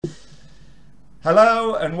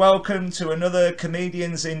Hello and welcome to another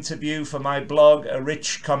comedian's interview for my blog, A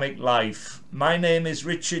Rich Comic Life. My name is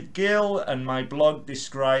Richard Gill and my blog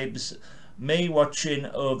describes me watching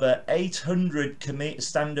over 800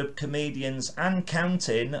 stand-up comedians and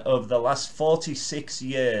counting over the last 46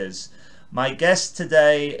 years. My guest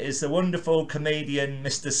today is the wonderful comedian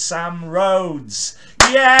Mr. Sam Rhodes.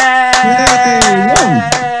 Yay!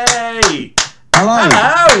 Yay! Hello!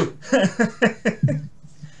 Hello!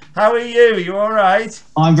 How are you? Are you all right?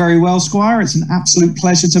 I'm very well, Squire. It's an absolute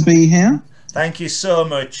pleasure to be here. Thank you so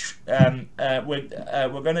much. We're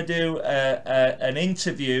going to do an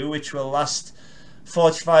interview which will last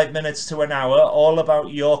 45 minutes to an hour, all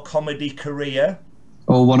about your comedy career.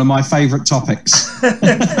 Oh, one of my favourite topics.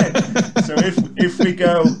 So if we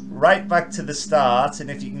go right back to the start,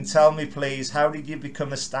 and if you can tell me, please, how did you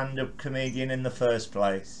become a stand-up comedian in the first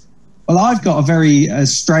place? Well, I've got a very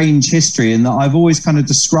strange history in that I've always kind of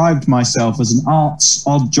described myself as an arts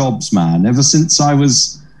odd jobs man. Ever since I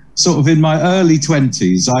was sort of in my early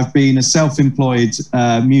 20s, I've been a self-employed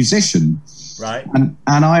musician. Right. And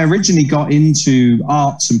I originally got into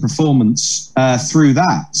arts and performance through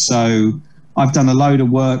that. So I've done a load of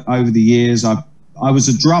work over the years. I was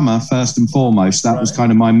a drummer first and foremost. That was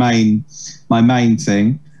kind of my main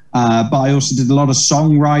thing. But I also did a lot of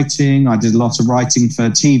songwriting. I did a lot of writing for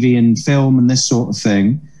TV and film and this sort of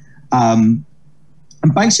thing. And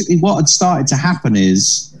basically what had started to happen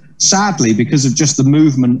is, sadly, because of just the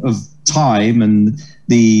movement of time and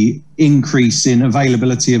the increase in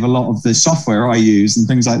availability of a lot of the software I use and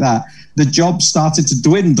things like that, the jobs started to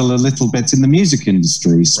dwindle a little bit in the music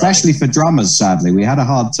industry, especially for drummers, sadly. We had a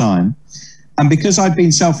hard time. And because I'd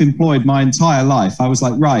been self-employed my entire life, I was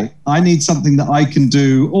like, right, I need something that I can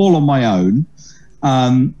do all on my own.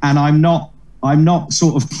 And I'm not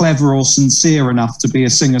sort of clever or sincere enough to be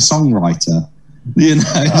a singer-songwriter, you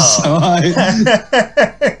know. Oh.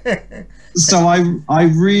 So I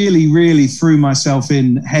really threw myself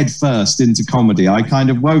in head first into comedy. I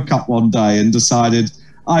kind of woke up one day and decided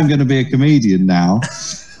I'm going to be a comedian now.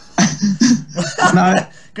 And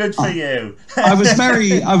good for you. I was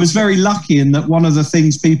very lucky in that one of the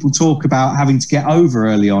things people talk about having to get over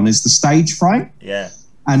early on is the stage fright. Yeah.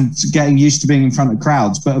 And getting used to being in front of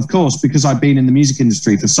crowds. But of course, because I'd been in the music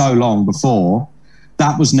industry for so long before,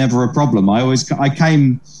 that was never a problem. I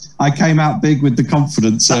came out big with the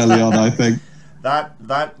confidence early on, I think. That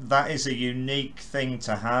is a unique thing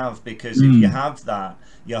to have, because if you have that,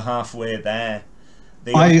 you're halfway there.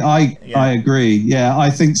 I agree. Yeah, I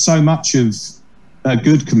think so much of a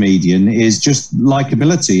good comedian is just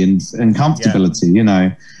likability and comfortability, you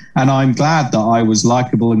know. And I'm glad that I was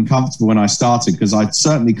likable and comfortable when I started, because I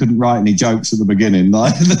certainly couldn't write any jokes at the beginning.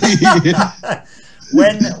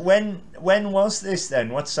 When was this then?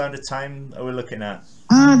 What sort of time are we looking at?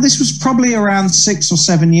 This was probably around 6 or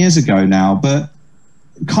 7 years ago now, but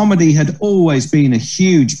comedy had always been a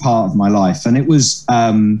huge part of my life, and it was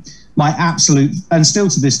my absolute, and still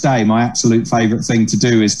to this day, my absolute favourite thing to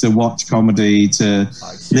do is to watch comedy, to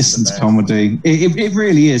listen to comedy. It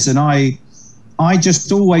really is. And I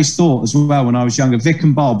just always thought as well when I was younger, Vic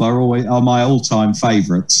and Bob are my all-time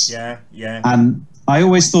favourites. Yeah, yeah. And I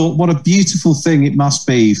always thought, what a beautiful thing it must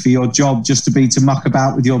be for your job just to be to muck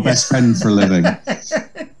about with your best friend for a living.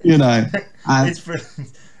 You know. It's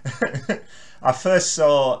I first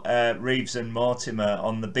saw Reeves and Mortimer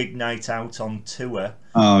on the big night out on tour.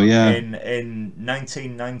 Oh yeah. In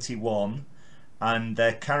 1991, and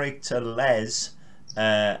their character Les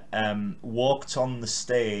walked on the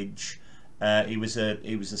stage. He was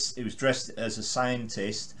dressed as a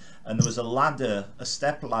scientist, and there was a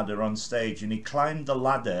step ladder on stage, and he climbed the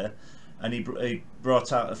ladder, and he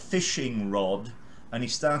brought out a fishing rod, and he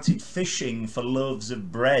started fishing for loaves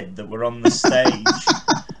of bread that were on the stage.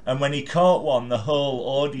 And when he caught one, the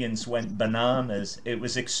whole audience went bananas. It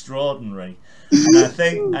was extraordinary. And I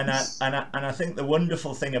think, and I think the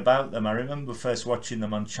wonderful thing about them, I remember first watching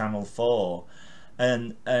them on Channel 4,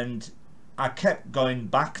 and I kept going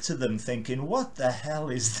back to them thinking, what the hell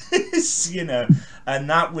is this, you know? And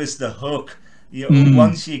that was the hook.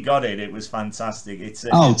 Once you got it, it was fantastic.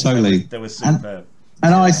 Totally. They were superb.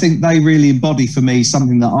 And I think they really embody for me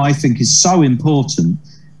something that I think is so important,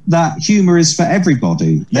 that humour is for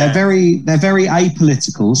everybody. Yeah. They're very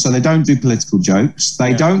apolitical, so they don't do political jokes.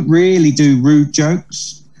 They don't really do rude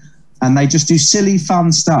jokes, and they just do silly,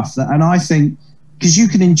 fun stuff. And I think, because you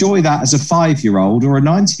can enjoy that as a 5-year-old or a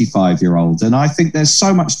 95-year-old, and I think there's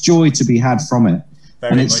so much joy to be had from it.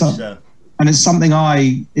 Very much so. and it's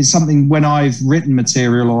something when I've written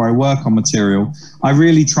material or I work on material, I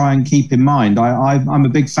really try and keep in mind. I'm a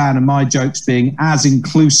big fan of my jokes being as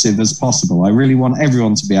inclusive as possible. I really want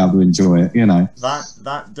everyone to be able to enjoy it, you know.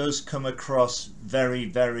 That does come across very,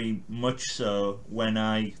 very much so when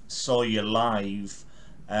I saw you live.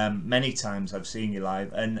 Many times I've seen you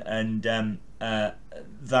live, and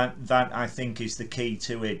that I think is the key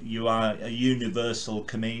to it. You are a universal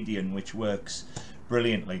comedian, which works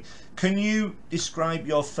brilliantly. Can you describe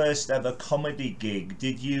your first ever comedy gig?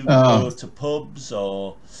 Did you go to pubs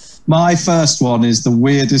or? My first one is the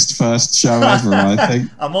weirdest first show ever, I think.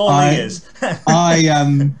 I'm all ears.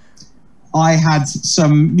 I had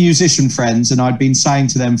some musician friends, and I'd been saying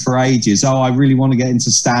to them for ages, I really want to get into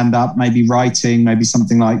stand-up, maybe writing, maybe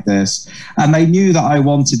something like this. And they knew that I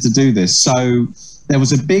wanted to do this. So there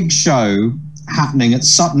was a big show happening at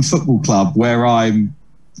Sutton Football Club, where I'm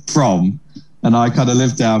from, and I kind of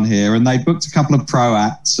live down here. And they booked a couple of pro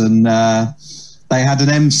acts, and they had an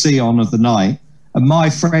MC on of the night. And my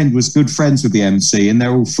friend was good friends with the MC, and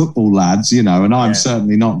they're all football lads, you know, and I'm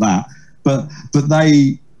certainly not that. But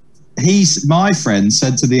my friend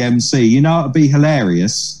said to the MC, you know, it'd be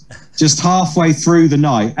hilarious, just halfway through the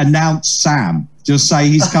night, announce Sam. Just say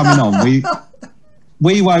he's coming on.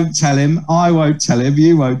 We won't tell him, I won't tell him,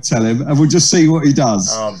 you won't tell him, and we'll just see what he does.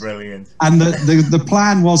 Oh, brilliant. And the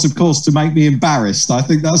plan was, of course, to make me embarrassed. I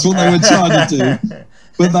think that's what they were trying to do.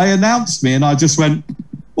 But they announced me, and I just went,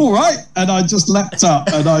 all right, and I just leapt up,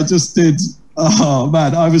 and I just did. Oh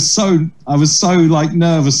man, I was so like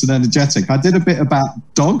nervous and energetic. I did a bit about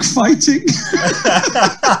dog fighting.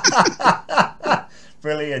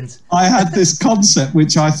 Brilliant. I had this concept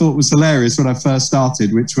which I thought was hilarious when I first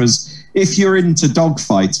started, which was, if you're into dog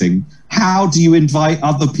fighting, how do you invite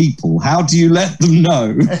other people? How do you let them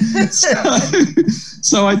know?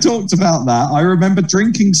 So I talked about that. I remember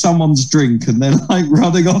drinking someone's drink and then like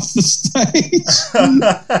running off the stage.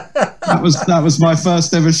 that was my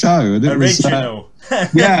first ever show. And it original.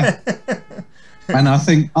 Yeah. And I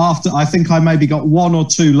think I maybe got one or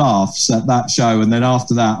two laughs at that show, and then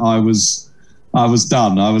after that I was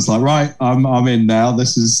done. I was like, right, I'm in now.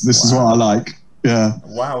 This is what I like. Yeah.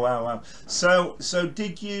 Wow. So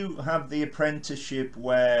did you have the apprenticeship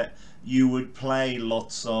where you would play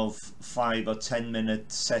lots of 5 or 10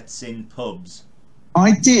 minute sets in pubs?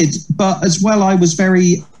 I did, but as well, I was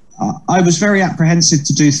very apprehensive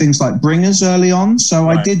to do things like bringers early on. So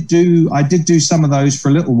right. I did do some of those for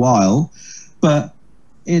a little while, but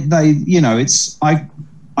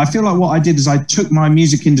I feel like what I did is I took my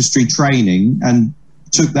music industry training and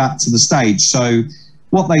took that to the stage. So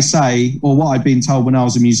what they say, or what I'd been told when I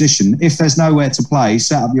was a musician, if there's nowhere to play,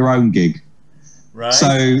 set up your own gig. Right.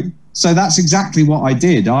 So that's exactly what I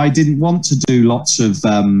did. I didn't want to do lots of,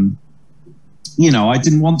 I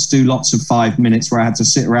didn't want to do lots of 5 minutes where I had to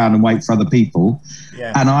sit around and wait for other people.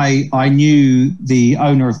 Yeah. And I knew the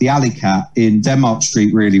owner of the Alley Cat in Denmark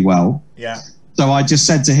Street really well. Yeah. So I just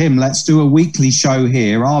said to him, let's do a weekly show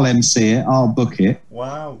here. I'll MC it. I'll book it.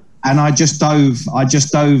 Wow. And I just dove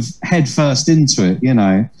head first into it, you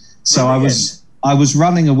know. So brilliant. I was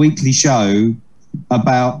running a weekly show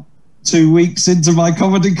about 2 weeks into my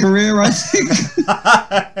comedy career, I think.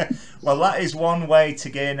 Well, that is one way to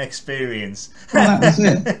gain experience. Well, that was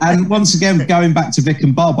it. And once again, going back to Vic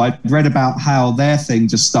and Bob, I read about how their thing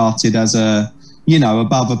just started as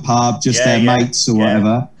above a pub, just their mates or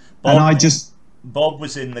whatever. Bob, Bob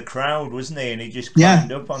was in the crowd, wasn't he? And he just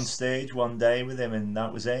climbed up on stage one day with him, and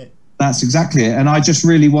that was it. That's exactly it. And I just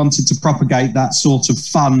really wanted to propagate that sort of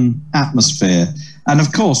fun atmosphere. And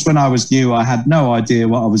of course, when I was new, I had no idea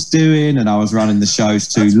what I was doing, and I was running the shows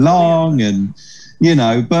too long, and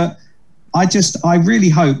but I really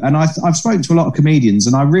hope, and I've spoken to a lot of comedians,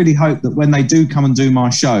 and I really hope that when they do come and do my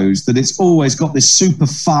shows, that it's always got this super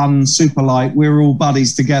fun, super like we're all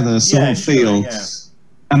buddies together sort of feel. Yeah.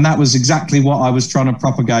 And that was exactly what I was trying to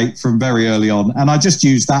propagate from very early on. And I just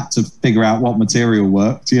used that to figure out what material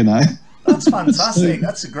worked, That's fantastic.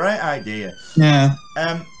 That's a great idea. Yeah.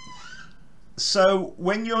 So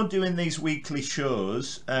when you're doing these weekly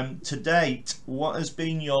shows, to date, what has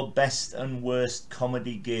been your best and worst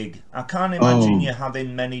comedy gig? I can't imagine you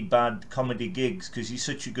having many bad comedy gigs because you're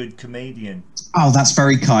such a good comedian. Oh, that's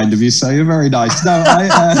very kind of you, so you're very nice. No,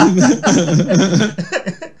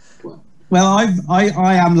 well,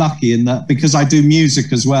 I am lucky in that because I do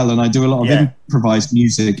music as well, and I do a lot of improvised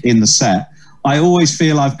music in the set. I always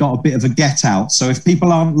feel I've got a bit of a get out. So if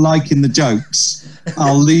people aren't liking the jokes,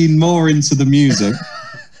 I'll lean more into the music.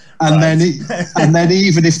 And then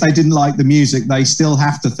even if they didn't like the music, they still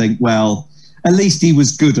have to think, well, at least he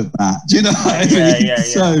was good at that. Do you know what I mean?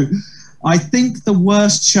 So I think the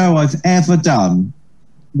worst show I've ever done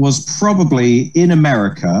was probably in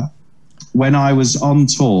America when I was on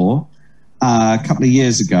tour a couple of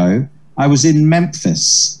years ago. I was in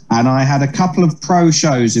Memphis and I had a couple of pro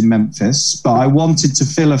shows in Memphis, but I wanted to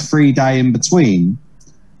fill a free day in between.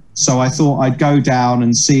 So I thought I'd go down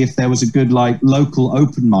and see if there was a good like local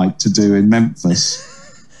open mic to do in Memphis.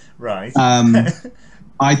 Right.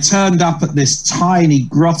 I turned up at this tiny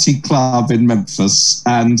grotty club in Memphis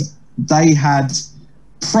and they had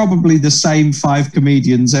probably the same 5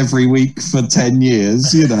 comedians every week for 10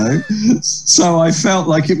 years, you know. So I felt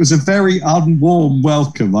like it was a very unwarm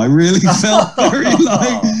welcome. I really felt very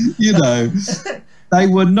like, you know, they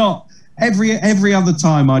were not... Every other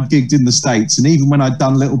time I'd gigged in the States, and even when I'd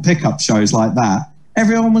done little pickup shows like that,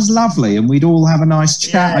 everyone was lovely and we'd all have a nice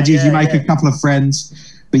chat. I'd usually make a couple of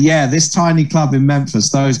friends. But yeah, this tiny club in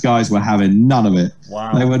Memphis, those guys were having none of it.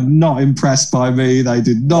 Wow. They were not impressed by me. They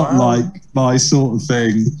did not like my sort of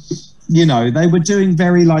thing. You know, they were doing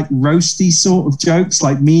very like roasty sort of jokes,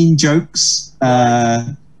 like mean jokes.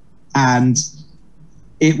 And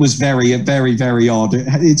it was very, very, very odd.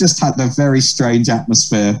 It just had a very strange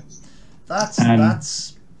atmosphere. That's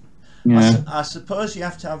yeah. I suppose you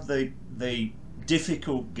have to have the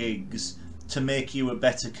difficult gigs to make you a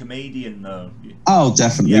better comedian, though. Oh,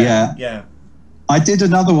 definitely, yeah. I did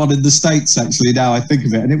another one in the States, actually, now I think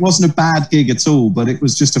of it, and it wasn't a bad gig at all, but it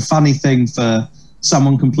was just a funny thing for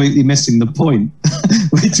someone completely missing the point,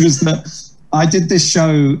 which was that I did this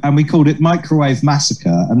show, and we called it Microwave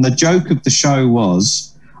Massacre, and the joke of the show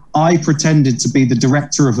was I pretended to be the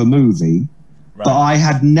director of a movie, but I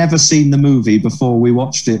had never seen the movie before we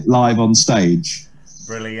watched it live on stage.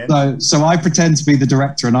 Brilliant. So I pretend to be the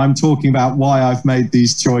director and I'm talking about why I've made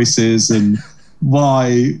these choices and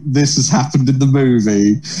why this has happened in the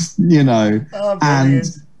movie, you know. Oh,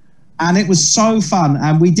 and it was so fun.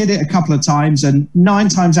 And we did it a couple of times and 9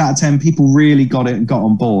 times out of 10 people really got it and got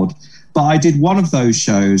on board. But I did one of those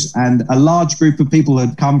shows and a large group of people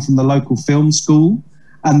had come from the local film school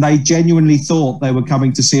and they genuinely thought they were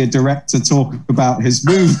coming to see a director talk about his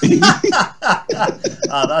movie.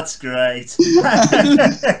 Oh, that's great.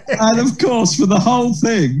 and of course, for the whole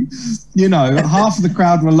thing, you know, half of the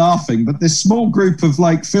crowd were laughing, but this small group of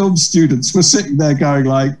like film students were sitting there going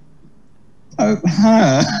like, oh,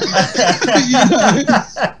 huh. You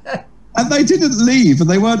know? And they didn't leave and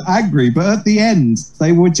they weren't angry, but at the end,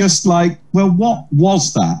 they were just like, well, what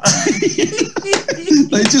was that?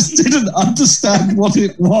 They just didn't understand what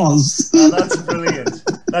it was. Oh, that's brilliant.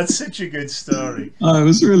 That's such a good story. Oh, it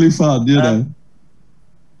was really fun, you know.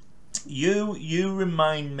 You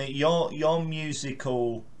remind me, your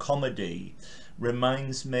musical comedy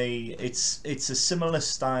reminds me, it's a similar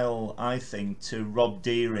style, I think, to Rob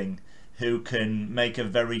Deering, who can make a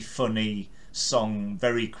very funny song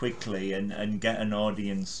very quickly and get an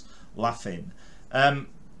audience laughing.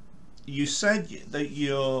 You said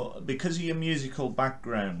that because of your musical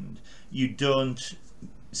background, you don't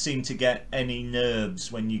seem to get any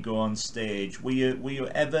nerves when you go on stage. Were you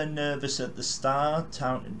ever nervous at the start?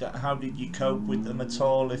 How did you cope with them at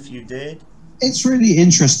all, if you did? It's really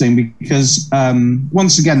interesting because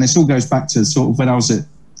once again, this all goes back to sort of when I was at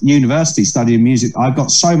university studying music. I got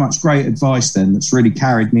so much great advice then that's really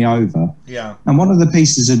carried me over. Yeah. And one of the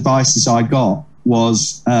pieces of advice I got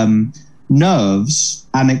was nerves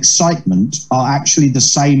and excitement are actually the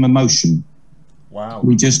same emotion. Wow.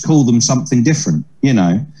 We just call them something different, you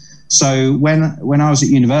know. So when I was at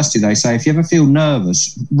university, they say, if you ever feel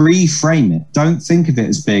nervous, reframe it. Don't think of it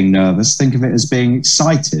as being nervous. Think of it as being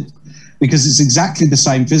excited, because it's exactly the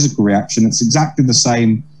same physical reaction. It's exactly the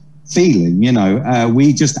same feeling, you know.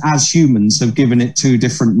 We just, as humans, have given it 2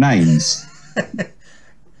 different names.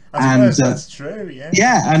 And that's true, yeah.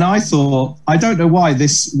 Yeah, and I thought, I don't know why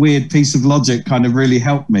this weird piece of logic kind of really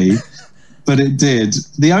helped me, but it did.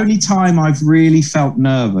 The only time I've really felt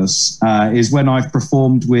nervous is when I've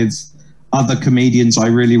performed with other comedians I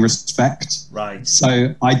really respect. Right.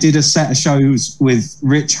 So I did a set of shows with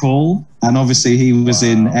Rich Hall, and obviously he was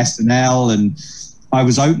in SNL, and I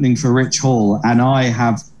was opening for Rich Hall, and I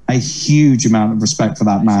have a huge amount of respect for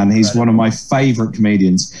that man. He's one of my favorite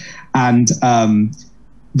comedians. And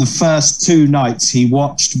the first 2 nights he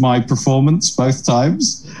watched my performance both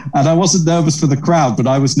times, and I wasn't nervous for the crowd, but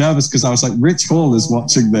I was nervous because I was like, Rich Hall is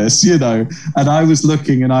watching this, you know, and I was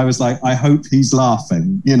looking and I was like, I hope he's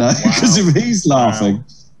laughing, you know, because if he's laughing.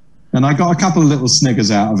 And I got a couple of little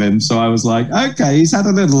sniggers out of him, so I was like, okay, he's had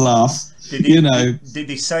a little laugh. Did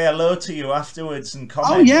he say hello to you afterwards and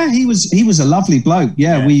comment? Oh yeah, he was a lovely bloke.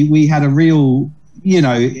 Yeah. We had a real, you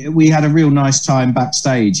know, we had a real nice time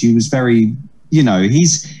backstage. He was very, you know,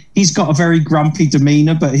 he's he's got a very grumpy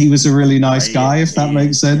demeanor, but he was a really nice guy, if that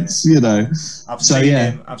makes sense, you know. I've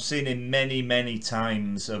seen him many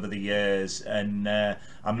times over the years, and I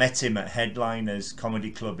met him at Headliners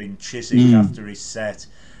Comedy Club in Chiswick after his set,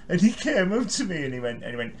 and he came up to me and he went,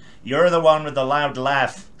 "You're the one with the loud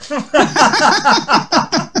laugh."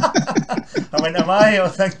 I went, "Am I? Oh,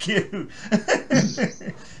 thank you."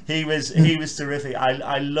 He was terrific.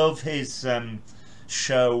 I love his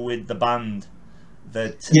show with the band.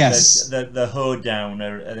 The Hoedown.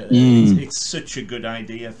 It's such a good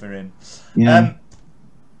idea for him. Yeah.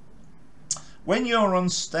 When you're on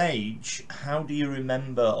stage, how do you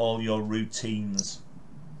remember all your routines?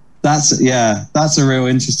 That's a real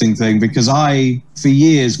interesting thing, because I, for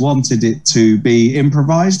years, wanted it to be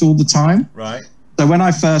improvised all the time. Right. So when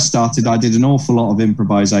I first started, I did an awful lot of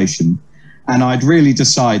improvisation, and I'd really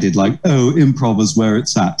decided, like, oh, improv is where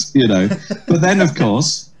it's at, you know. But then, of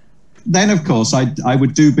course, I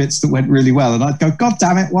would do bits that went really well, and I'd go, God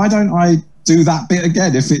damn it, why don't I do that bit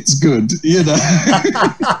again if it's good, you know?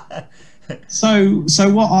 So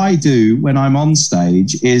what I do when I'm on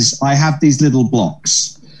stage is I have these little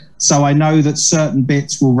blocks. So I know that certain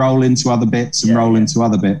bits will roll into other bits and roll into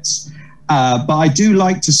other bits. But I do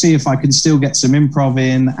like to see if I can still get some improv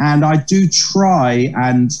in, and I do try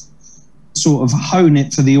and sort of hone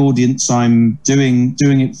it for the audience I'm doing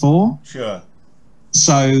it for. Sure.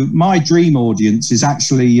 So my dream audience is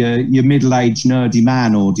actually your middle-aged nerdy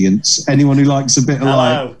man audience. Anyone who likes a bit of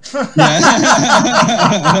Hello.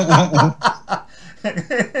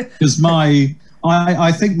 Because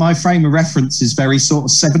I think my frame of reference is very sort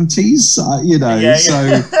of 70s, you know.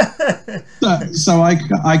 So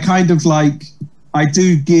I kind of like, I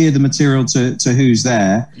do gear the material to who's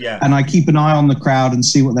there, and I keep an eye on the crowd and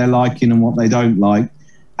see what they're liking and what they don't like.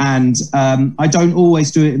 And I don't always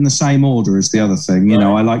do it in the same order as the other thing. You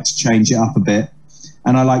know, I like to change it up a bit,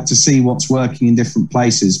 and I like to see what's working in different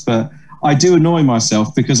places. But I do annoy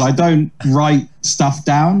myself because I don't write stuff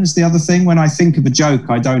down is the other thing. When I think of a joke,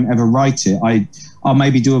 I don't ever write it. I'll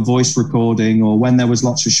maybe do a voice recording, or when there was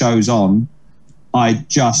lots of shows on, I'd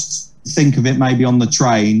just think of it maybe on the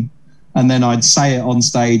train, and then I'd say it on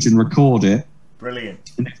stage and record it.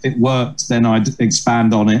 Brilliant. And if it worked, then I'd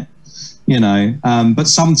expand on it. You know, but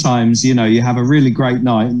sometimes, you know, you have a really great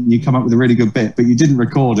night and you come up with a really good bit, but you didn't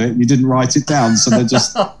record it and you didn't write it down, so they're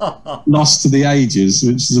just lost to the ages,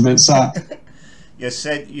 which is a bit sad. You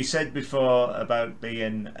said before about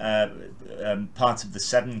being part of the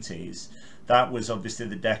 70s. That was obviously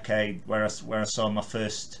the decade where I saw my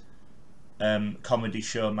first comedy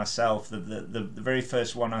show myself. The very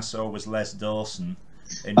first one I saw was Les Dawson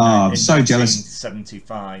in so jealous.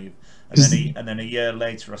 1975. And then a year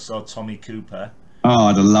later, I saw Tommy Cooper. Oh,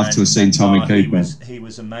 I'd have loved to have seen Tommy Cooper. He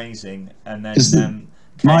was amazing. And then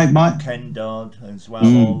Ken Dodd as well.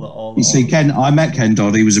 Ken. I met Ken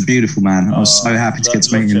Dodd. He was a beautiful man. I was so happy to get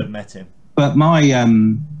to meet him. But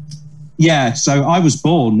so I was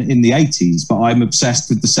born in the 80s, but I'm obsessed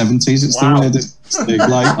with the 70s. It's the weirdest thing.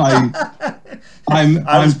 Like I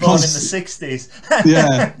was born in the 60s.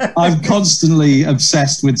 I'm constantly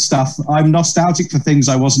obsessed with stuff. I'm nostalgic for things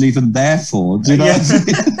I wasn't even there for. Do you know?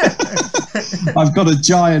 I've got a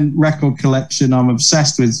giant record collection. I'm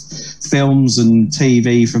obsessed with films and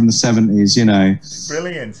TV from the 70s, you know.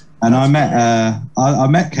 Brilliant. And I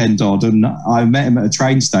met Ken Dodd, and I met him at a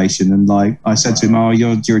train station, and like I said to him, "Oh,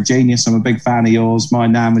 you're a genius. I'm a big fan of yours. My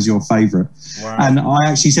Nan was your favourite." Wow. And I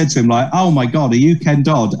actually said to him, like, "Oh my God, are you Ken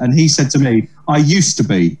Dodd?" And he said to me, "I used to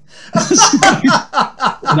be."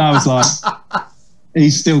 And I was like,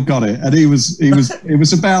 he's still got it. And it was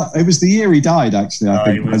the year he died, actually. I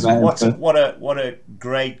think. What a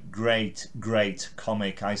great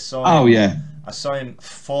comic. I saw him. Oh yeah. I saw him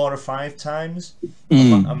 4 or 5 times.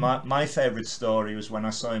 And my favourite story was when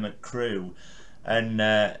I saw him at Crew, and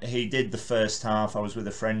he did the first half. I was with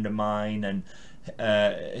a friend of mine, and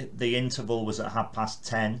the interval was at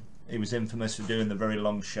 10:30. He was infamous for doing the very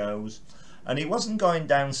long shows, and he wasn't going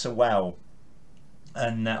down so well,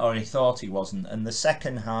 and or he thought he wasn't. And the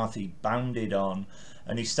second half, he bounded on,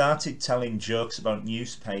 and he started telling jokes about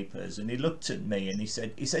newspapers. And he looked at me and he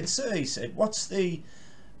said, "Sir," he said, "what's the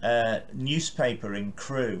newspaper in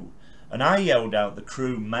Crew?" And I yelled out the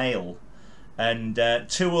Crew Mail, and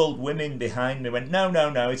 2 old women behind me went, no,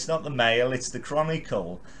 it's not the Mail, it's the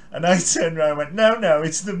Chronicle." And I turned around and went, no,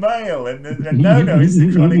 it's the Mail, and no, it's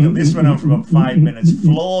the Chronicle. This went on for about 5 minutes,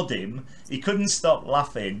 floored him. He couldn't stop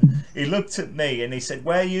laughing. He looked at me and he said,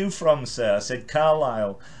 "Where are you from, sir?" I said,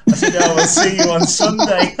 "Carlisle." I said, "Oh, I'll see you on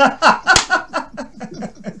Sunday."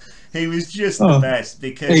 He was just the best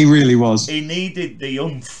because he really was. He needed the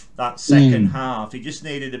oomph that second half. He just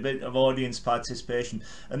needed a bit of audience participation.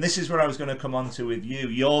 And this is where I was going to come on to with you.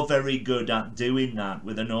 You're very good at doing that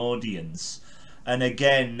with an audience. And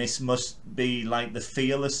again, this must be like the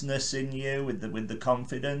fearlessness in you with the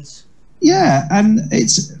confidence. Yeah, and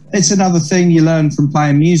it's another thing you learn from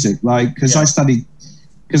playing music. Like, because I studied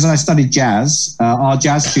jazz. Our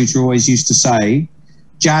jazz tutor always used to say,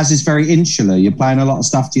 jazz is very insular. You're playing a lot of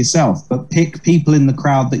stuff to yourself, but pick people in the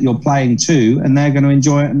crowd that you're playing to, and they're going to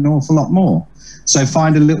enjoy it an awful lot more. So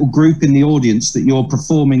find a little group in the audience that you're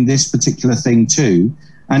performing this particular thing to,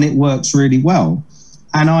 and it works really well.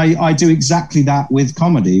 And I do exactly that with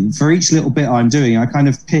comedy. For each little bit I'm doing, I kind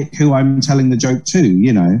of pick who I'm telling the joke to,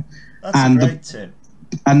 you know. That's a great tip.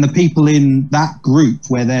 And the people in that group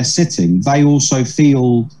where they're sitting, they also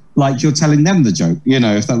feel like you're telling them the joke, you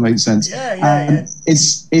know, if that makes sense. Yeah.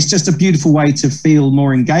 It's just a beautiful way to feel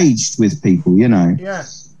more engaged with people, you know.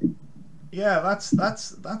 Yeah,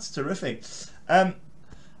 that's terrific.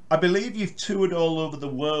 I believe you've toured all over the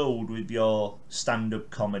world with your stand-up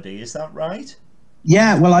comedy. Is that right?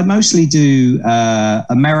 Yeah, well, I mostly do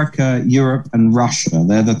America, Europe, and Russia.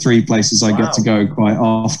 They're the three places I get to go quite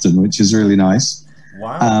often, which is really nice.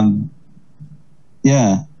 Wow.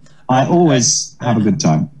 Yeah, I always have a good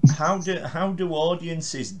time. How do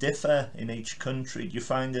audiences differ in each country? Do you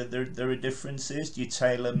find that there are differences? Do you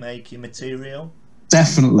tailor make your material?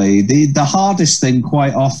 Definitely. The hardest thing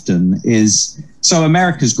quite often is, so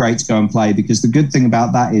America's great to go and play because the good thing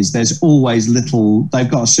about that is there's always they've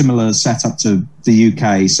got a similar setup to the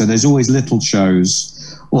UK, so there's always little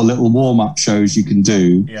shows or little warm-up shows you can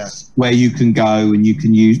do where you can go and you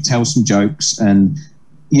can tell some jokes, and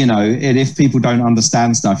you know, and if people don't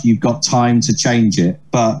understand stuff, you've got time to change it.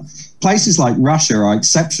 But places like Russia are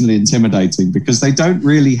exceptionally intimidating because they don't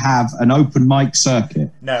really have an open mic circuit.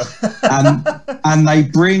 No. and they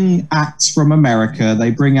bring acts from America. They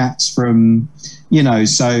bring acts from, you know,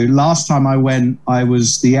 so last time I went, I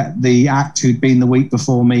was the act who'd been the week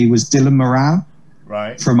before me was Dylan Moran.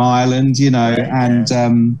 Right. From Ireland, you know,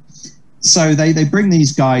 so they bring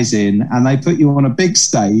these guys in and they put you on a big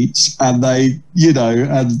stage and they, you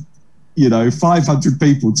know, 500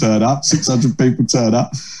 people turn up, 600 people turn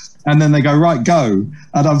up. And then they go, right, go.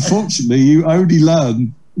 And unfortunately, you only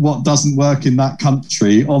learn what doesn't work in that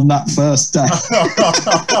country on that first day.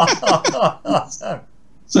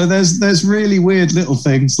 So there's really weird little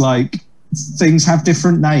things, like things have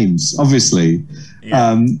different names, obviously.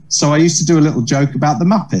 Yeah. So I used to do a little joke about the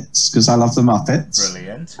Muppets because I love the Muppets.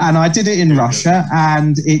 Brilliant. And I did it in Russia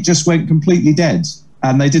and it just went completely dead.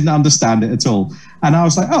 And they didn't understand it at all. And I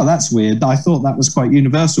was like, oh, that's weird. I thought that was quite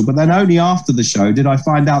universal. But then only after the show did I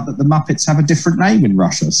find out that the Muppets have a different name in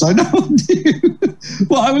Russia. So no one knew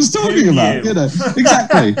what I was talking about, you know.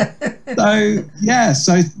 Exactly. So, yeah,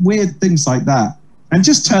 so weird things like that. And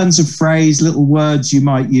just turns of phrase, little words you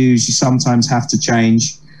might use, you sometimes have to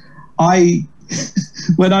change.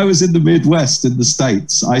 When I was in the Midwest in the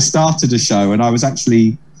States, I started a show and I was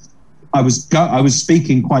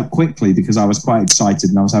speaking quite quickly because I was quite excited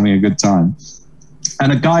and I was having a good time.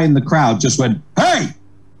 And a guy in the crowd just went, "Hey,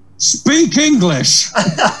 speak English."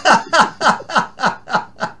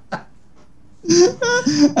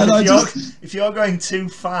 If you're going too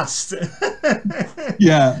fast.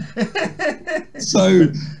 Yeah. So,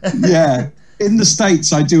 yeah. In the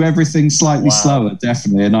States, I do everything slightly slower,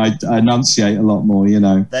 definitely, and I enunciate a lot more, you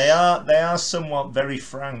know. They are somewhat very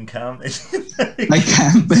frank, aren't they? They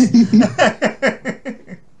can be.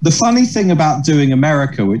 The funny thing about doing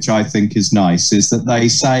America, which I think is nice, is that they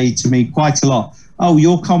say to me quite a lot, "Oh,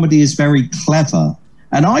 your comedy is very clever."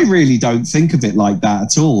 And I really don't think of it like that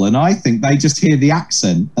at all. And I think they just hear the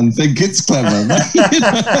accent and think it's clever.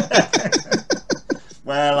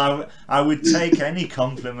 Well, I would take any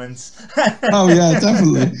compliments. Oh, yeah,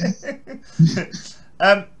 definitely.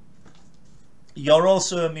 You're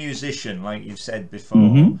also a musician, like you've said before.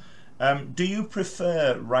 Mm-hmm. Do you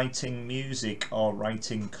prefer writing music or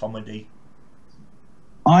writing comedy?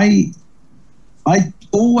 I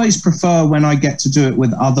always prefer when I get to do it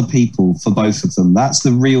with other people for both of them. That's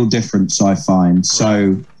the real difference I find. Right.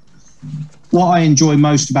 So what I enjoy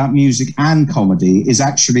most about music and comedy is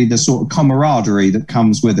actually the sort of camaraderie that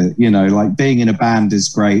comes with it. You know, like being in a band is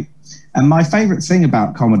great. And my favorite thing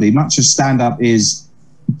about comedy, much as stand-up is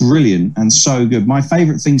brilliant and so good, my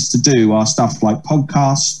favorite things to do are stuff like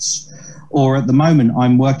podcasts, or at the moment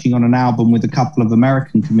I'm working on an album with a couple of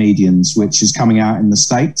American comedians, which is coming out in the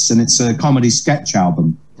States, and it's a comedy sketch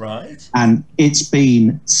album. Right. And it's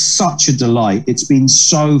been such a delight. It's been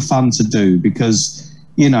so fun to do because,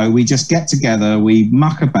 you know, we just get together, we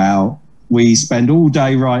muck about, We spend all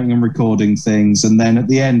day writing and recording things, and then at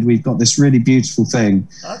the end we've got this really beautiful thing.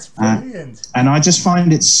 That's brilliant. And I just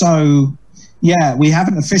find it so. Yeah, we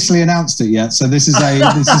haven't officially announced it yet, so this is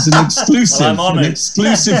an exclusive, well, an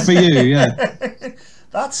exclusive for you. Yeah,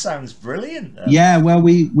 that sounds brilliant. Though. Yeah, well,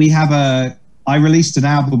 we have I released an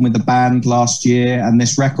album with the band last year, and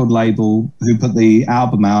this record label who put the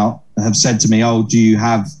album out have said to me, "Oh, do you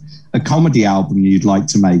have a comedy album you'd like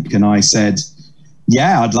to make?" And I said,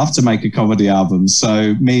 "Yeah, I'd love to make a comedy album."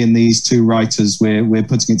 So me and these two writers, we're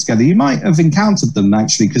putting it together. You might have encountered them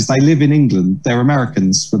actually, because they live in England. They're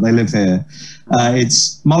Americans, but they live here.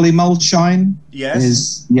 It's Molly Moldshine.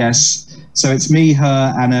 Yes. Yes. So it's me,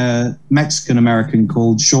 her, and a Mexican American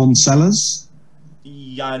called Sean Sellers.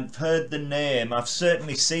 Yeah, I've heard the name. I've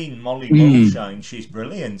certainly seen Molly Moldshine. She's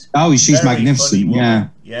brilliant. Oh, she's Very magnificent.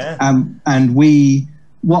 Yeah. And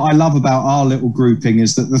what I love about our little grouping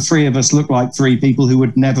is that the three of us look like three people who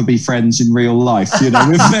would never be friends in real life. You know,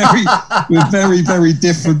 we're very, very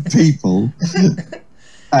different people.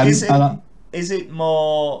 Is it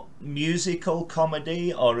more musical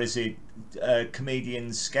comedy, or is it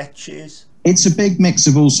comedian sketches? It's a big mix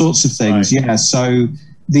of all sorts of things. Right. Yeah. So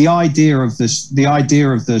the idea of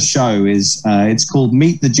the show is it's called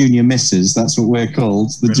Meet the Junior Misses. That's what we're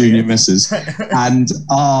called, the Junior Misses. And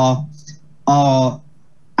our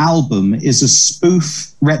album is a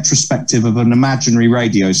spoof retrospective of an imaginary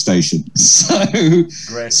radio station.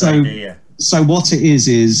 Great idea. So what it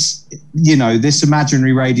is, you know, this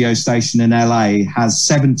imaginary radio station in LA has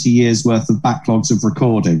 70 years worth of backlogs of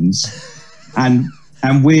recordings, and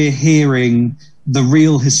we're hearing the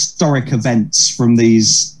real historic events from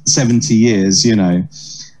these 70 years, you know.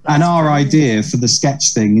 And our idea for the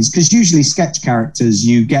sketch thing is, because usually sketch characters,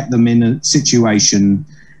 you get them in a situation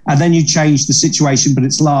and then you change the situation, but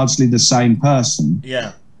it's largely the same person.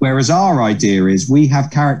 Yeah. Whereas our idea is we have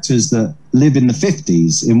characters that live in the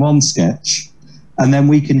 50s in one sketch, and then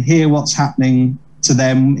we can hear what's happening to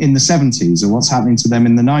them in the 70s or what's happening to them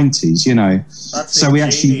in the 90s, you know. That's so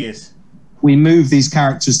we move these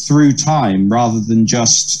characters through time rather than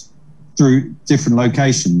just through different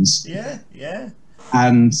locations. Yeah.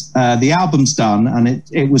 And the album's done, and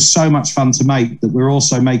it was so much fun to make that we're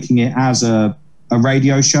also making it as a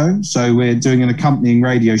radio show. So we're doing an accompanying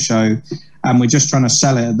radio show, and we're just trying to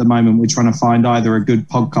sell it at the moment. We're trying to find either a good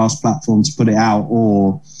podcast platform to put it out,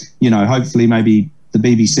 or, you know, hopefully maybe the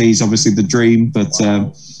BBC's obviously the dream, but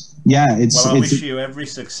wow. Yeah, I wish you every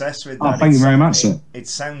success with that. Oh, thank you very much, sir. It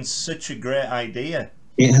sounds such a great idea.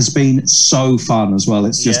 It has been so fun as well.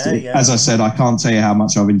 It's just, as I said, I can't tell you how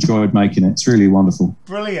much I've enjoyed making it. It's really wonderful.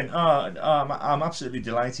 Brilliant. I'm absolutely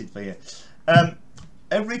delighted for you.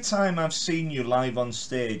 Every time I've seen you live on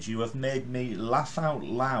stage, you have made me laugh out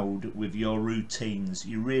loud with your routines.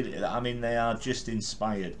 You really, I mean, they are just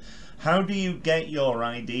inspired. How do you get your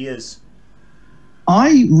ideas?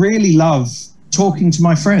 I really love talking to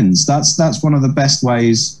my friends. That's one of the best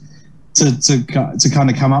ways to kind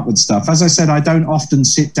of come up with stuff. As I said, I don't often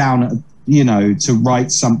sit down, you know, to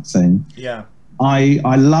write something. Yeah.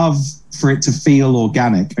 I love for it to feel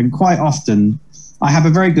organic, and quite often I have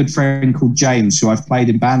a very good friend called James who I've played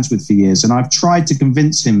in bands with for years, and I've tried to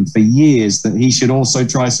convince him for years that he should also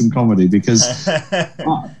try some comedy, because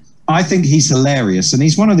I think he's hilarious, and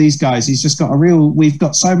he's one of these guys. He's just got we've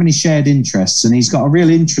got so many shared interests, and he's got a real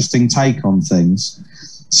interesting take on things.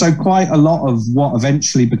 So quite a lot of what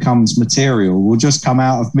eventually becomes material will just come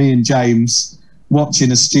out of me and James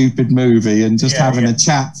watching a stupid movie and just having a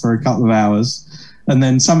chat for a couple of hours. And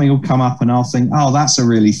then something will come up and I'll think, oh, that's a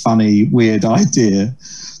really funny, weird idea.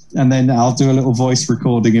 And then I'll do a little voice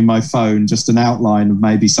recording in my phone, just an outline of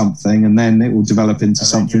maybe something, and then it will develop into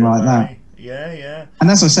something like that. Yeah. And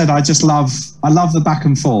as I said, I love the back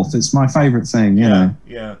and forth. It's my favourite thing, you know.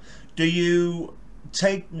 Yeah. Do you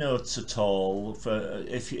take notes at all for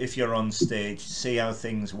if you're on stage to see how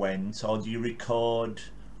things went, or do you record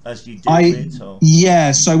as you do it? Or?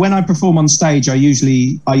 Yeah, so when I perform on stage, I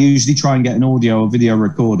usually try and get an audio or video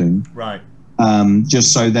recording. Right.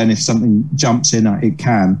 Just so then if something jumps in, it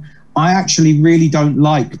can. I actually really don't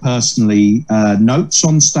like, personally, notes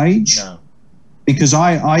on stage. No. Because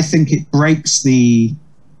I think it breaks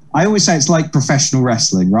I always say it's like professional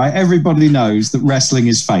wrestling, right? Everybody knows that wrestling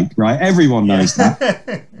is fake, right? Everyone knows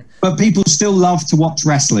that. But people still love to watch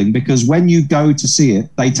wrestling because when you go to see it,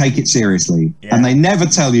 they take it seriously and they never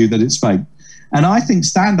tell you that it's fake. And I think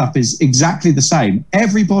stand-up is exactly the same.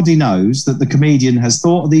 Everybody knows that the comedian has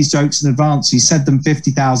thought of these jokes in advance. He's said them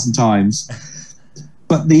 50,000 times.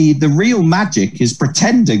 But the real magic is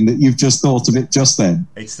pretending that you've just thought of it just then.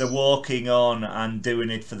 It's the walking on and doing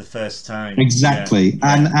it for the first time. Exactly.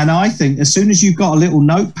 Yeah. And I think as soon as you've got a little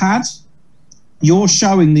notepad you're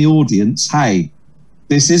showing the audience, hey,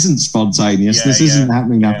 this isn't spontaneous. This isn't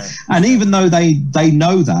happening now. Yeah. And even though they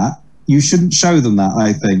know that, you shouldn't show them that,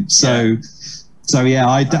 I think. So,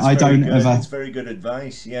 I don't ever. It's very good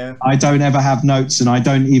advice. Yeah. I don't ever have notes, and I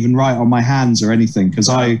don't even write on my hands or anything, because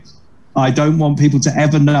I don't want people to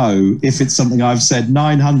ever know if it's something I've said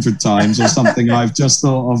 900 times or something I've just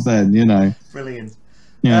thought of then, you know. Brilliant.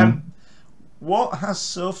 Yeah. What has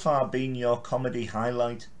so far been your comedy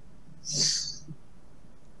highlight?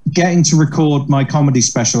 Getting to record my comedy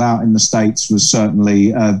special out in the States was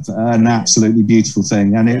certainly an absolutely beautiful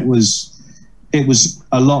thing, and it was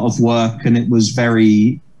a lot of work, and it was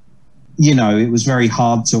very, you know, it was very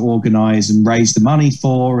hard to organize and raise the money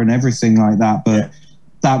for and everything like that. But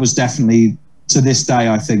that was definitely, to this day,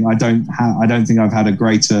 I think I don't think I've had a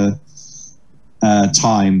greater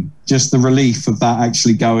time. Just the relief of that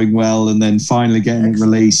actually going well, and then finally getting it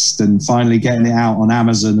released and finally getting it out on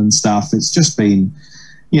Amazon and stuff. It's just been,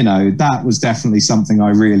 you know, that was definitely something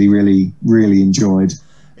I really, really, really enjoyed.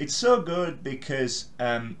 It's so good because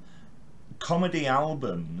comedy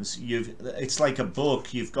albums, it's like a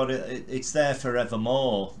book. You've got it. It's there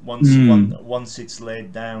forevermore once it's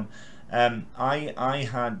laid down. I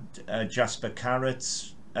had Jasper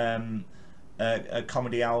Carrot's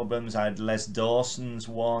comedy albums. I had Les Dawson's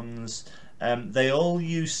ones. They all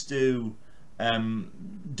used to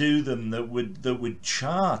do them that would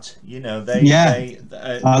chart. You know,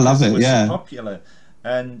 I love it. Yeah, popular.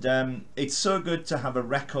 And it's so good to have a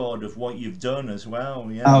record of what you've done as well.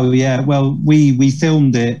 Yeah. Oh yeah. Well, we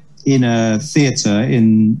filmed it in a theatre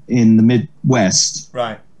in the Midwest.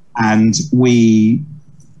 Right. And we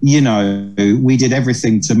did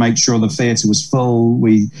everything to make sure the theatre was full.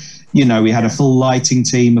 We had a full lighting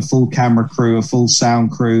team, a full camera crew, a full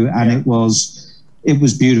sound crew, and it was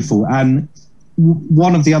beautiful. And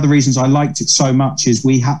one of the other reasons I liked it so much is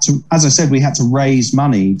we had to raise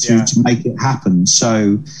money to make it happen.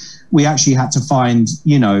 So we actually had to find,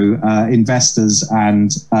 investors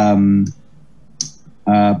and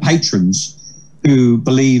patrons who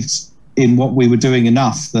believed in what we were doing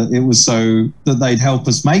enough that it was so that they'd help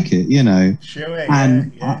us make it, you know. Sure,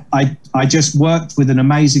 and I just worked with an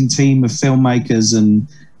amazing team of filmmakers, and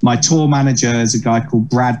my tour manager is a guy called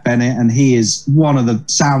Brad Bennett, and he is one of the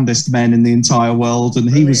soundest men in the entire world. And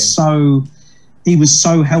he was so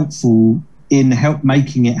helpful in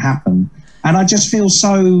making it happen. And I just feel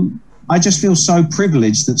so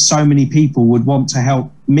privileged that so many people would want to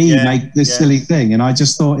help me make this silly thing. And I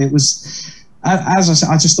just thought it was, as I said,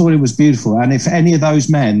 I just thought it was beautiful. And if any of those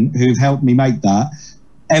men who've helped me make that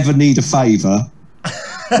ever need a favour,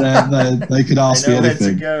 they could ask me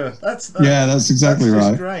anything. That's exactly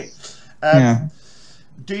right. Great.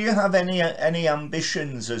 Do you have any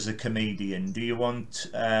ambitions as a comedian? Do you want?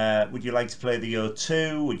 Would you like to play the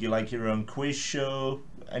O2? Would you like your own quiz show?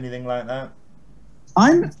 Anything like that?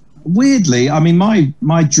 Weirdly, I mean,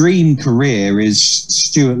 my dream career is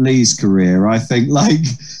Stuart Lee's career. I think,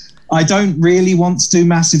 I don't really want to do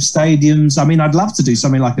massive stadiums. I mean, I'd love to do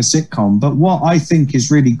something like a sitcom, but what I think is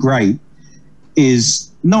really great is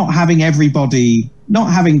not having 20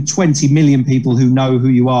 million people who know who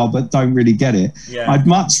you are but don't really get it. Yeah. I'd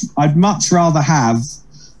much rather have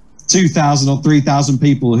 2,000 or 3,000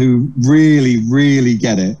 people who really, really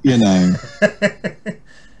get it, you know.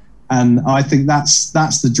 And I think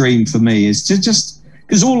that's the dream for me, is to just,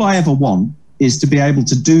 because all I ever want is to be able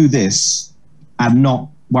to do this and not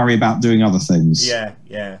worry about doing other things. Yeah.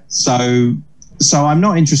 So I'm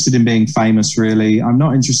not interested in being famous, really. I'm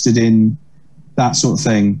not interested in that sort of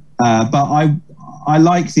thing. But I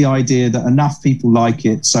like the idea that enough people like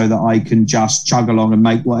it so that I can just chug along and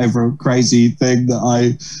make whatever crazy thing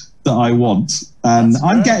that I want. And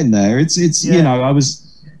I'm getting there. It's I was,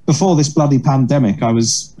 before this bloody pandemic, I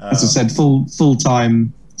was, as I said,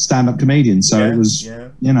 full-time stand-up comedian. So it was,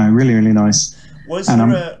 really, really nice. Was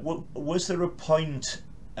there a point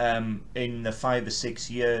in the 5 or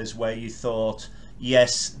 6 years where you thought,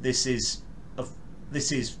 yes, this is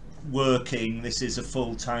working, this is a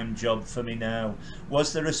full-time job for me now?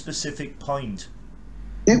 Was there a specific point?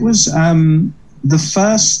 It was the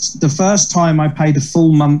first time I paid a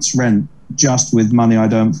full month's rent just with money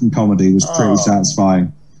I'd earned from comedy was pretty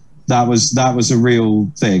satisfying. That was a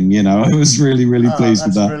real thing, you know. I was really, really pleased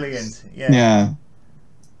with that. That's brilliant. Yeah.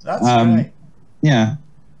 That's great. Yeah.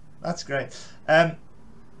 That's great.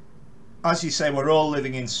 As you say, we're all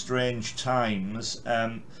living in strange times.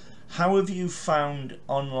 How have you found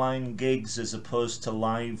online gigs as opposed to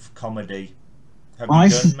live comedy? Have you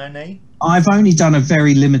done many? I've only done a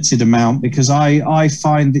very limited amount, because I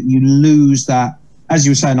find that you lose that, as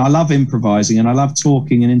you were saying, I love improvising and I love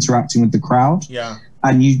talking and interacting with the crowd. Yeah.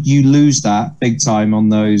 and you lose that big time on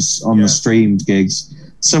those the streamed gigs.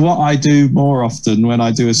 So what I do more often when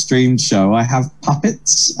I do a streamed show, I have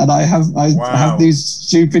puppets, and I have these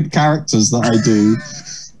stupid characters that I do.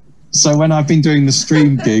 So when I've been doing the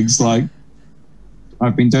stream gigs, like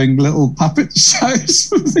I've been doing little puppet shows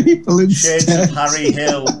for people instead. Shades of Harry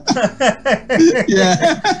Hill.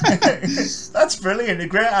 Yeah, that's brilliant. A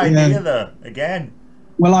great idea, though. Again.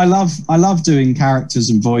 Well, I love doing characters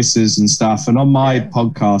and voices and stuff. And on my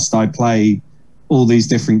podcast, I play all these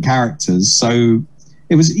different characters. So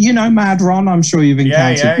it was, Mad Ron. I'm sure you've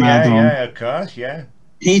encountered Mad Ron. Yeah, of course, yeah.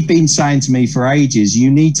 He'd been saying to me for ages,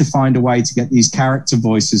 you need to find a way to get these character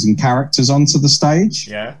voices and characters onto the stage.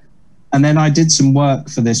 Yeah. And then I did some work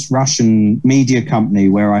for this Russian media company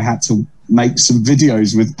where I had to make some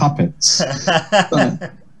videos with puppets.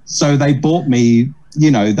 So they bought me,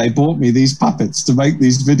 these puppets to make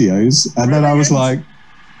these videos. And Brilliant. Then I was like,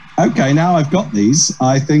 okay, now I've got these.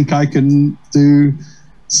 I think I can do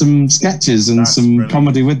some sketches and That's some brilliant.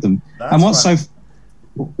 Comedy with them. That's and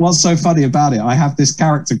what's so funny about it, I have this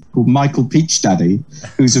character called Michael Peach Daddy,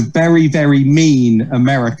 who's a very, very mean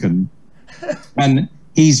American. And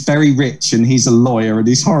he's very rich and he's a lawyer and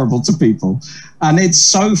he's horrible to people. And it's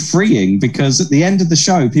so freeing because at the end of the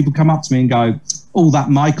show, people come up to me and go, oh, that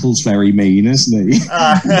Michael's very mean, isn't he?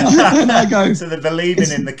 And I go, so they're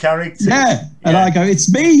believing in the character. Yeah. And I go,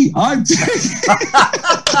 it's me. I'm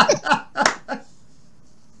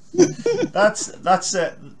That's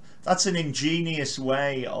an ingenious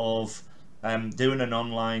way of doing an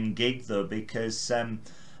online gig, though, because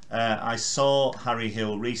I saw Harry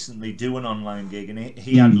Hill recently do an online gig, and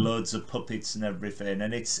he had loads of puppets and everything,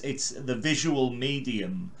 and it's the visual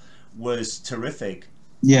medium was terrific.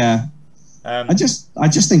 Yeah. I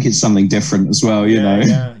just think it's something different as well, you know.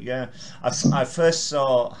 Yeah. I first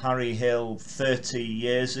saw Harry Hill 30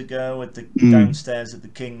 years ago at the downstairs at the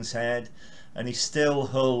King's Head, and he still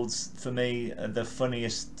holds for me the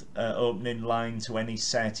funniest opening line to any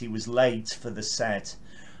set. He was late for the set,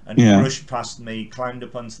 and he rushed past me, climbed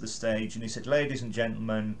up onto the stage, and he said, "Ladies and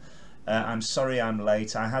gentlemen, I'm sorry I'm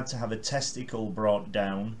late. I had to have a testicle brought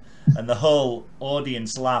down." And the whole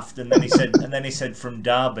audience laughed, and then he said, "From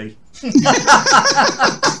Derby."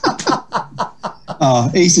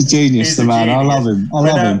 Oh, he's a genius, the man. I love him. I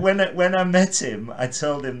love him. When I met him, I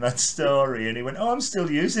told him that story, and he went, "Oh, I'm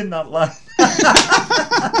still using that line."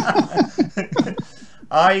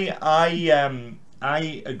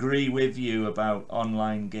 I agree with you about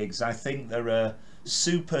online gigs. I think they're a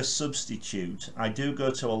super substitute. I do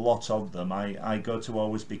go to a lot of them. I go to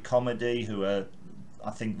Always Be Comedy, who are,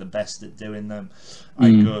 I think, the best at doing them.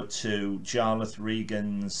 I go to Jarlath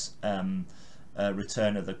Regan's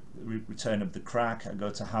Return of the Crack. I go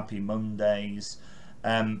to Happy Mondays.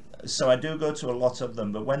 So I do go to a lot of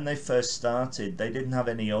them. But when they first started, they didn't have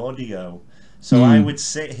any audio. So I would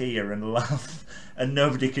sit here and laugh, and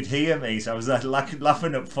nobody could hear me. So I was like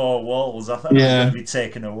laughing at four walls. I thought I was going to be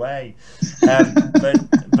taken away.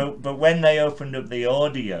 But when they opened up the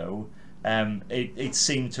audio, it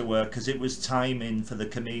seemed to work because it was timing for the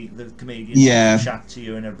comedians to chat to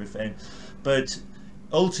you and everything. But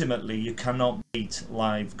ultimately, you cannot beat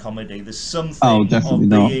live comedy. There's something of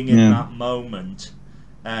being in that moment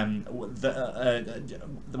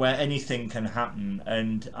where anything can happen,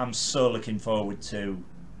 and I'm so looking forward to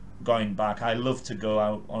going back. I love to go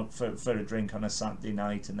out for a drink on a Saturday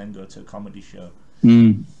night and then go to a comedy show.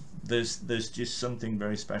 There's just something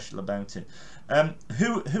very special about it.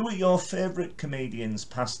 Who are your favourite comedians,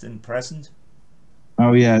 past and present?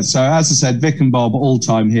 Oh yeah, so as I said, Vic and Bob,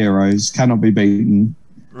 all-time heroes, cannot be beaten.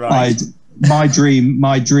 Right. My dream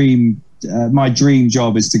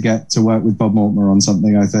job is to get to work with Bob Mortimer on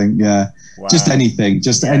something. I think, Wow. Just anything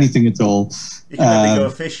at all. You can maybe go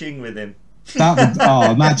fishing with him. That would,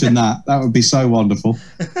 imagine that. That would be so wonderful.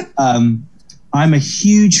 I'm a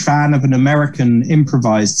huge fan of an American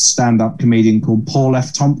improvised stand-up comedian called Paul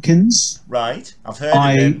F. Tompkins. Right, I've heard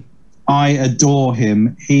of him. I adore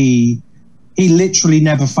him. He literally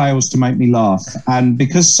never fails to make me laugh. And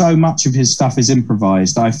because so much of his stuff is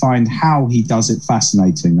improvised, I find how he does it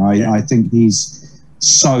fascinating. I think he's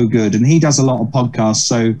so good. And he does a lot of podcasts,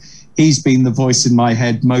 so he's been the voice in my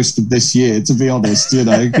head most of this year, to be honest, you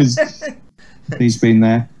know, because he's been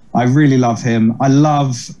there. I really love him. I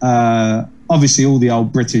love, obviously, all the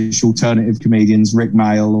old British alternative comedians, Rick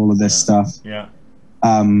Mail, all of this stuff. Yeah.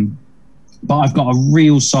 But I've got a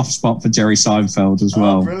real soft spot for Jerry Seinfeld as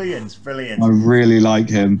well. Brilliant. I really like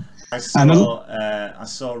him. I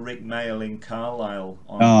saw Rick Mail in Carlisle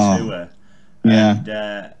on tour.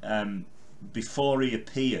 Yeah. And before he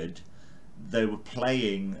appeared, they were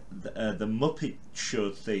playing the Muppet Show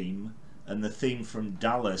theme and the theme from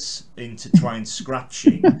Dallas intertwined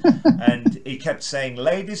scratching, and he kept saying,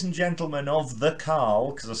 "Ladies and gentlemen of the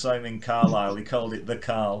Carl," because I saw him in Carlisle, he called it the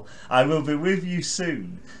Carl, "I will be with you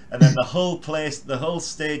soon." And then the whole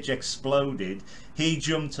stage exploded. He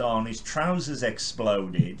jumped on, his trousers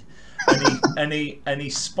exploded, and he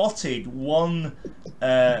spotted one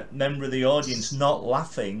member of the audience not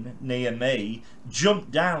laughing near me,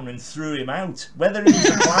 jumped down and threw him out. Whether he was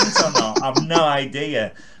a plant or not, I've no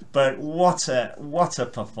idea. But what a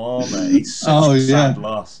performer! It's such a sad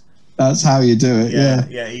loss. That's how you do it.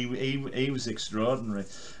 Yeah. He was extraordinary.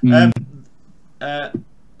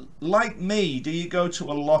 Like me, do you go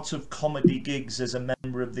to a lot of comedy gigs as a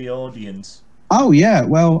member of the audience? Oh yeah.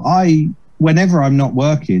 Well, whenever I'm not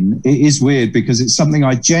working, it is weird because it's something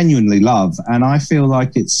I genuinely love, and I feel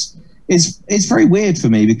like it's very weird for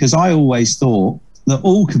me because I always thought that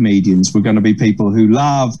all comedians were going to be people who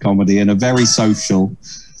love comedy and are very social.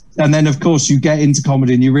 And then, of course, you get into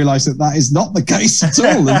comedy and you realise that that is not the case at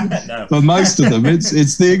all. No. For most of them,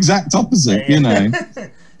 it's the exact opposite, you know.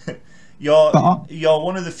 You're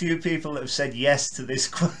one of the few people that have said yes to this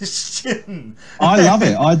question. I love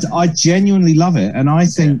it. I genuinely love it. And I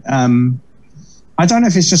think, I don't know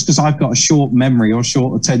if it's just because I've got a short memory or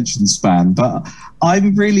short attention span, but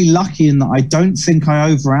I'm really lucky in that I don't think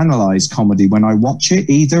I overanalyze comedy when I watch it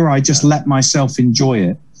either. I just let myself enjoy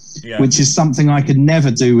it. Yeah. Which is something I could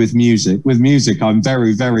never do with music. With music, I'm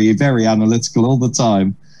very, very, very analytical all the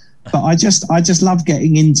time. But I just love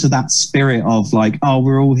getting into that spirit of like, oh,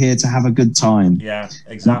 we're all here to have a good time. Yeah,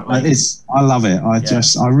 exactly. I love it.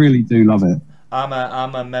 I really do love it.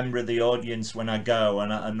 I'm a member of the audience when I go,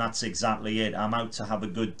 and that's exactly it. I'm out to have a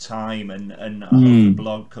good time, and I hope the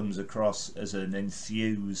blog comes across as an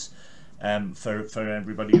enthuse. For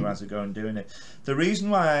everybody who has a go and doing it. The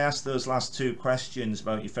reason why I asked those last two questions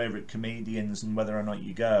about your favourite comedians and whether or not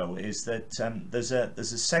you go is that there's a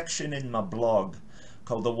section in my blog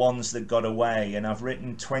called The Ones That Got Away, and I've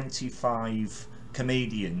written 25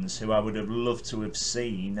 comedians who I would have loved to have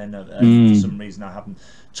seen, and for some reason I haven't.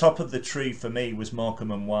 Top of the tree for me was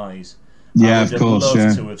Morecambe and Wise. Yeah, I would of course. have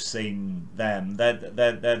loved Yeah. to have seen them.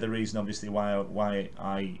 They're the reason, obviously, why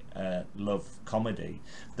I love comedy.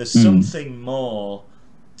 There's something more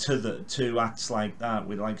to acts like that,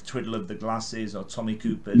 with like Twiddle of the Glasses or Tommy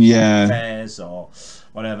Cooper's Affairs or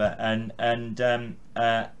whatever, and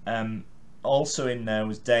also in there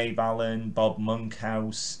was Dave Allen, Bob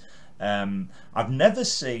Monkhouse. I've never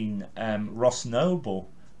seen Ross Noble,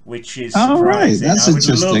 which is surprising. Right. That's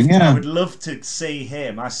interesting. I would love to see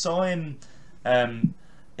him. I saw him in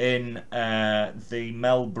the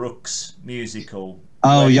Mel Brooks musical.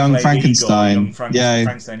 Oh, Young Frankenstein.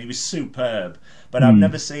 Frankenstein. He was superb, but I've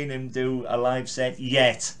never seen him do a live set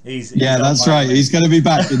yet. He's that's right. He's going to be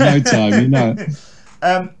back in no time. You know.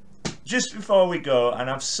 Just before we go, and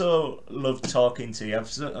I've so loved talking to you. I've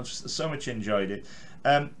so much enjoyed it.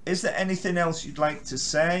 Is there anything else you'd like to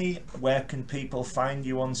say? Where can people find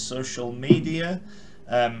you on social media?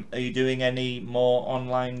 Are you doing any more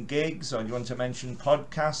online gigs, or do you want to mention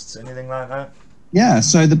podcasts, anything like that? Yeah,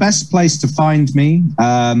 so the best place to find me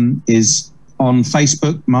is on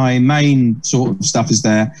Facebook. My main sort of stuff is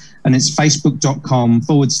there, and it's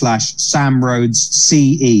facebook.com/Sam Rhodes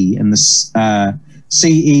CE, and the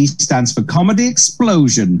CE stands for Comedy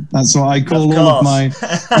Explosion. That's what I call all of my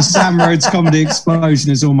Sam Rhodes Comedy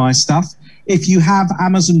Explosion is all my stuff. If you have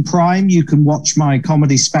Amazon Prime, you can watch my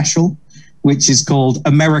comedy special, which is called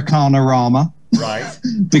Americanarama. Right.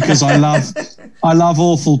 Because I love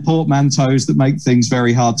awful portmanteaus that make things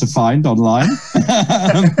very hard to find online.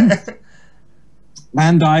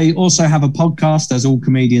 And I also have a podcast, as all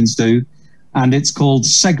comedians do, and it's called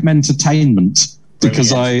Segmentertainment.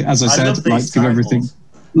 Because as I said, like to give everything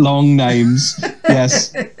long names.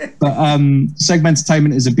 Yes. But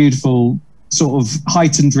Segmentertainment is a beautiful sort of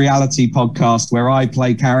heightened reality podcast where I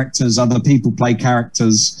play characters, other people play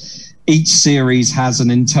characters. Each series has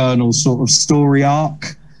an internal sort of story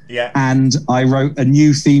arc. Yeah. And I wrote a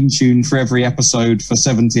new theme tune for every episode for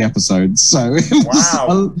 70 episodes. So it was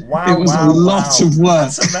a lot of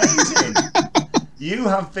work. That's amazing. You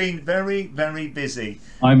have been very, very busy.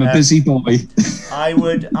 I'm a busy boy. I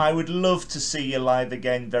would love to see you live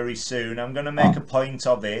again very soon. I'm going to make a point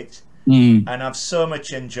of it. And I've so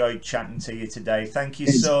much enjoyed chatting to you today. Thank you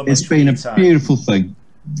so much. It's been a beautiful thing.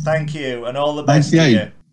 Thank you, and all the best to you.